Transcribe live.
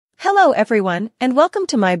Hello everyone, and welcome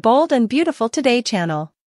to my Bold and Beautiful Today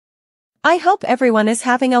channel. I hope everyone is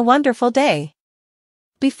having a wonderful day.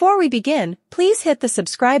 Before we begin, please hit the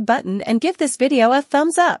subscribe button and give this video a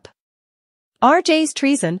thumbs up. RJ's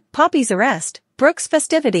treason, Poppy's arrest, Brooke's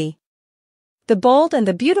festivity. The bold and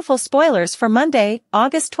the beautiful spoilers for Monday,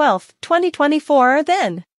 August 12, 2024 are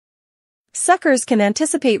then. Suckers can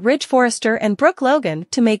anticipate Ridge Forrester and Brooke Logan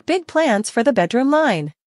to make big plans for the bedroom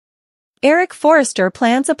line. Eric Forrester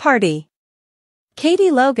plans a party.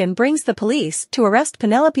 Katie Logan brings the police to arrest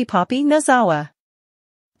Penelope Poppy Nozawa.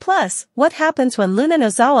 Plus, what happens when Luna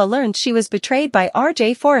Nozawa learns she was betrayed by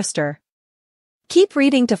RJ Forrester? Keep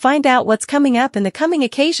reading to find out what's coming up in the coming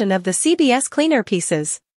occasion of the CBS Cleaner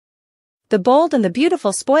Pieces. The bold and the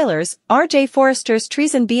beautiful spoilers, RJ Forrester's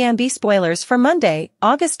treason B&B spoilers for Monday,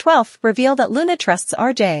 August 12 reveal that Luna trusts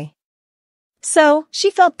RJ. So,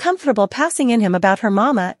 she felt comfortable passing in him about her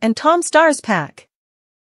mama and Tom Starr's pack.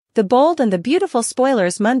 The bold and the beautiful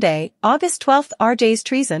spoilers Monday, August 12 RJ's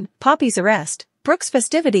treason, Poppy's arrest, Brooke's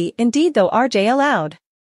festivity indeed though RJ allowed.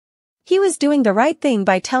 He was doing the right thing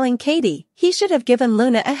by telling Katie he should have given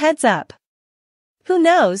Luna a heads up. Who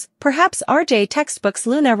knows, perhaps RJ textbooks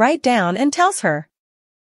Luna right down and tells her.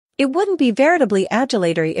 It wouldn't be veritably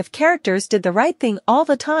adulatory if characters did the right thing all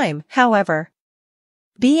the time, however.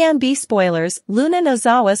 B&B spoilers, Luna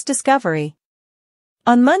Nozawa's discovery.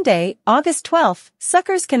 On Monday, August 12,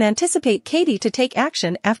 suckers can anticipate Katie to take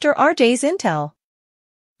action after RJ's intel.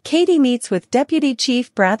 Katie meets with Deputy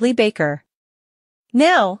Chief Bradley Baker.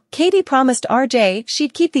 Now, Katie promised RJ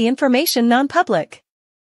she'd keep the information non-public.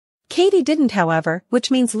 Katie didn't however,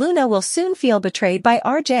 which means Luna will soon feel betrayed by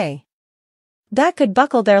RJ. That could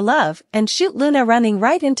buckle their love and shoot Luna running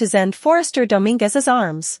right into Zend Forrester Dominguez's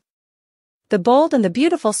arms. The bold and the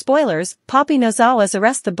beautiful spoilers, Poppy Nozawa's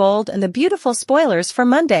arrest. The bold and the beautiful spoilers for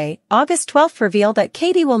Monday, August 12 reveal that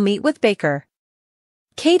Katie will meet with Baker.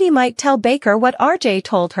 Katie might tell Baker what RJ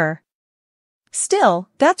told her. Still,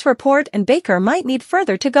 that's report and Baker might need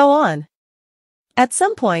further to go on. At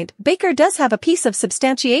some point, Baker does have a piece of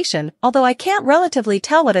substantiation, although I can't relatively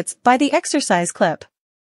tell what it's by the exercise clip.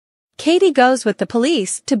 Katie goes with the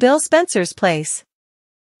police to Bill Spencer's place.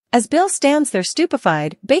 As Bill stands there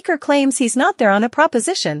stupefied, Baker claims he's not there on a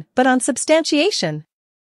proposition, but on substantiation.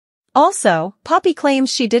 Also, Poppy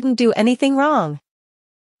claims she didn't do anything wrong.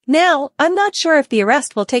 Now, I'm not sure if the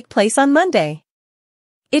arrest will take place on Monday.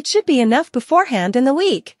 It should be enough beforehand in the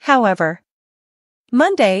week, however.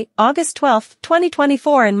 Monday, August 12,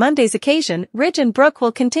 2024 and Monday's occasion, Ridge and Brooke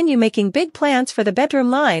will continue making big plans for the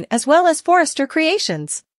bedroom line as well as Forrester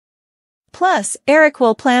creations. Plus, Eric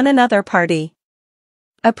will plan another party.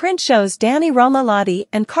 A print shows Danny Romalotti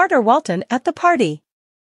and Carter Walton at the party.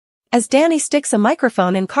 As Danny sticks a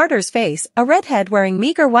microphone in Carter's face, a redhead wearing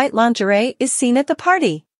meager white lingerie is seen at the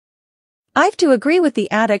party. I've to agree with the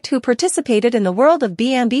addict who participated in the World of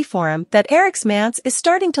B&B forum that Eric's manse is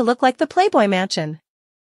starting to look like the Playboy Mansion.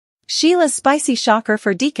 Sheila's spicy shocker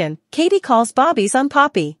for Deacon, Katie calls Bobby's on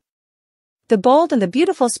Poppy. The bold and the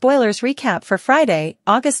beautiful spoilers recap for Friday,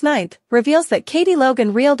 August 9, reveals that Katie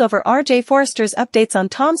Logan reeled over RJ Forrester's updates on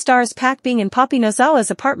Tom Starr's pack being in Poppy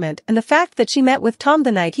Nozawa's apartment and the fact that she met with Tom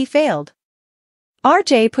the night he failed.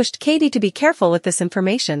 RJ pushed Katie to be careful with this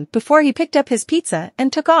information before he picked up his pizza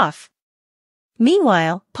and took off.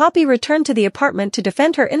 Meanwhile, Poppy returned to the apartment to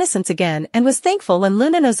defend her innocence again and was thankful when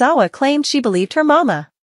Luna Nozawa claimed she believed her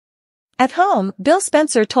mama. At home, Bill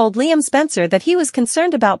Spencer told Liam Spencer that he was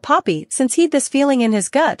concerned about Poppy since he'd this feeling in his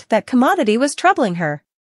gut that commodity was troubling her.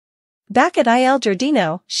 Back at Il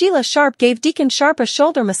Giardino, Sheila Sharp gave Deacon Sharp a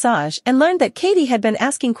shoulder massage and learned that Katie had been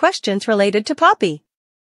asking questions related to Poppy.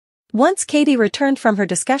 Once Katie returned from her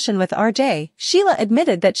discussion with RJ, Sheila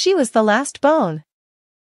admitted that she was the last bone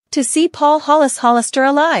to see Paul Hollister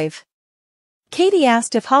alive. Katie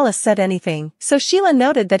asked if Hollis said anything, so Sheila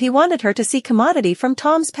noted that he wanted her to see commodity from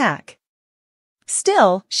Tom's pack.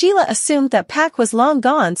 Still, Sheila assumed that pack was long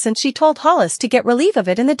gone since she told Hollis to get relief of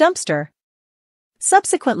it in the dumpster.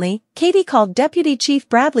 Subsequently, Katie called Deputy Chief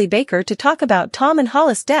Bradley Baker to talk about Tom and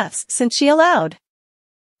Hollis' deaths since she allowed.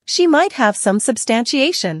 She might have some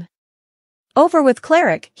substantiation. Over with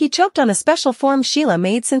Cleric, he choked on a special form Sheila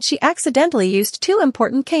made since she accidentally used too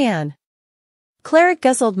important cayenne. Cleric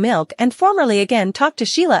guzzled milk and formally again talked to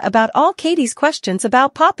Sheila about all Katie's questions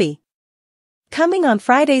about Poppy. Coming on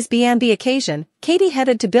Friday's B&B occasion, Katie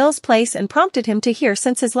headed to Bill's place and prompted him to hear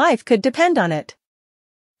since his life could depend on it.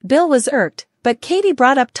 Bill was irked, but Katie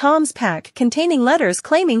brought up Tom's pack containing letters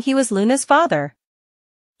claiming he was Luna's father.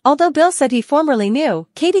 Although Bill said he formerly knew,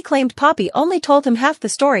 Katie claimed Poppy only told him half the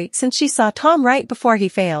story since she saw Tom right before he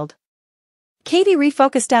failed. Katie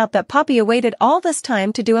refocused out that Poppy awaited all this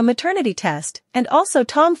time to do a maternity test, and also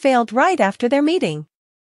Tom failed right after their meeting.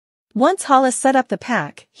 Once Hollis set up the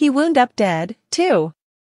pack, he wound up dead, too.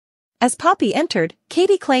 As Poppy entered,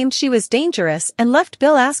 Katie claimed she was dangerous and left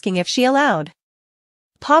Bill asking if she allowed.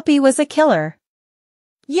 Poppy was a killer.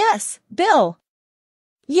 Yes, Bill.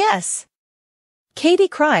 Yes. Katie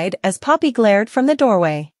cried as Poppy glared from the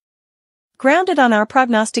doorway. Grounded on our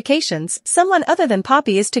prognostications, someone other than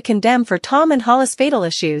Poppy is to condemn for Tom and Hollis' fatal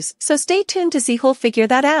issues, so stay tuned to see who'll figure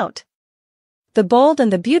that out. The bold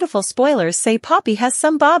and the beautiful spoilers say Poppy has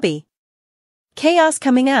some Bobby chaos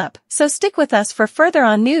coming up, so stick with us for further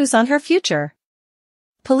on news on her future.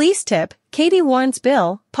 Police tip, Katie warns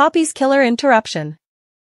Bill, Poppy's killer interruption.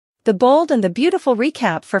 The bold and the beautiful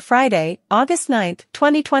recap for Friday, August 9,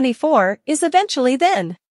 2024, is eventually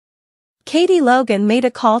then. Katie Logan made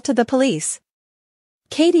a call to the police.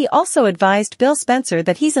 Katie also advised Bill Spencer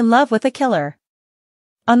that he's in love with a killer.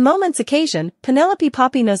 On Moment's occasion, Penelope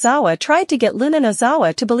Poppy Nozawa tried to get Luna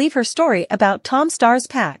Nozawa to believe her story about Tom Starr's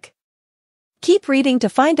pack. Keep reading to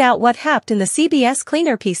find out what happened in the CBS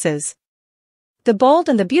Cleaner pieces. The bold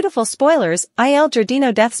and the beautiful spoilers, Il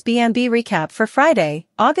Giardino Death's B&B recap for Friday,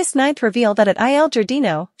 August 9 reveal that at Il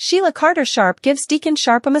Giardino, Sheila Carter Sharp gives Deacon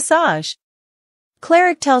Sharp a massage.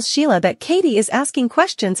 Cleric tells Sheila that Katie is asking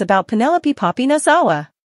questions about Penelope Poppy Nozawa.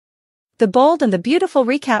 The bold and the beautiful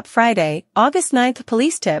recap Friday, August 9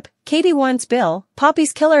 police tip, Katie warns Bill,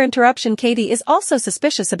 Poppy's killer interruption. Katie is also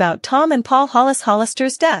suspicious about Tom and Paul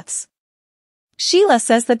Hollister's deaths. Sheila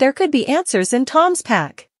says that there could be answers in Tom's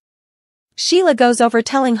pack. Sheila goes over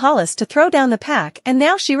telling Hollis to throw down the pack and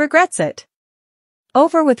now she regrets it.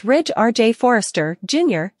 Over with Ridge R.J. Forrester,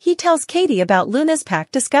 Jr., he tells Katie about Luna's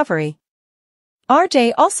pack discovery.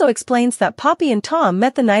 R.J. also explains that Poppy and Tom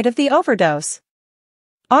met the night of the overdose.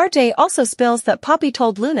 R.J. also spills that Poppy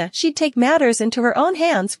told Luna she'd take matters into her own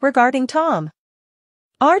hands regarding Tom.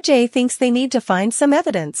 R.J. thinks they need to find some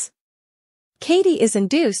evidence. Katie is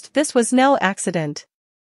induced this was no accident.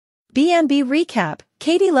 B&B recap,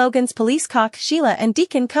 Katie Logan's police cock Sheila and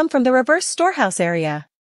Deacon come from the reverse storehouse area.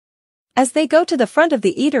 As they go to the front of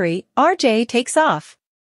the eatery, R.J. takes off.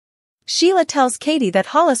 Sheila tells Katie that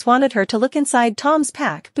Hollis wanted her to look inside Tom's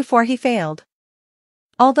pack before he failed.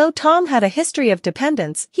 Although Tom had a history of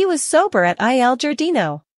dependence, he was sober at Il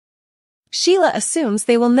Giardino. Sheila assumes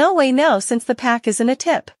they will no way know since the pack isn't a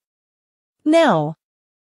tip. No.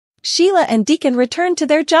 Sheila and Deacon return to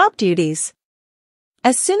their job duties.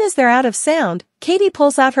 As soon as they're out of sound, Katie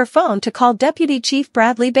pulls out her phone to call Deputy Chief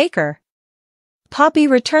Bradley Baker. Poppy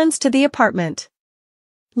returns to the apartment.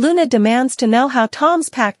 Luna demands to know how Tom's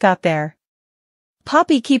pack got there.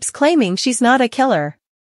 Poppy keeps claiming she's not a killer.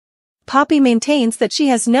 Poppy maintains that she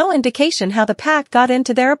has no indication how the pack got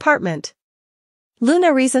into their apartment.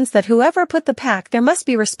 Luna reasons that whoever put the pack there must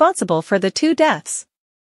be responsible for the two deaths.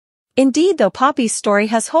 Indeed, though Poppy's story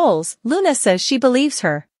has holes, Luna says she believes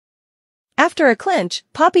her. After a clinch,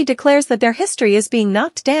 Poppy declares that their history is being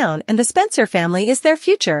knocked down and the Spencer family is their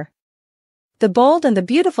future. The bold and the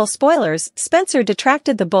beautiful spoilers, Spencer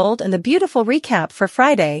detracted. The bold and the beautiful recap for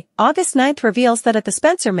Friday, August 9 reveals that at the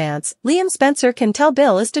Spencer manse, Liam Spencer can tell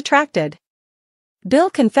Bill is detracted. Bill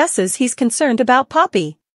confesses he's concerned about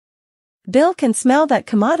Poppy. Bill can smell that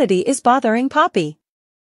commodity is bothering Poppy.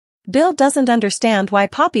 Bill doesn't understand why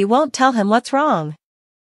Poppy won't tell him what's wrong.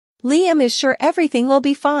 Liam is sure everything will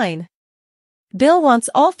be fine. Bill wants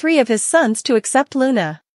all three of his sons to accept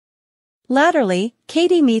Luna. Latterly,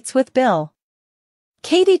 Katie meets with Bill.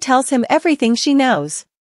 Katie tells him everything she knows.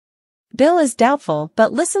 Bill is doubtful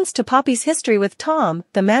but listens to Poppy's history with Tom,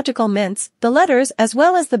 the magical mints, the letters as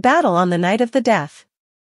well as the battle on the night of the death.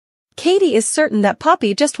 Katie is certain that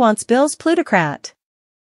Poppy just wants Bill's plutocrat.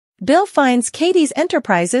 Bill finds Katie's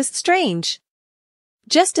enterprises strange.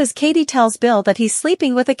 Just as Katie tells Bill that he's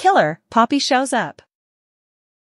sleeping with a killer, Poppy shows up.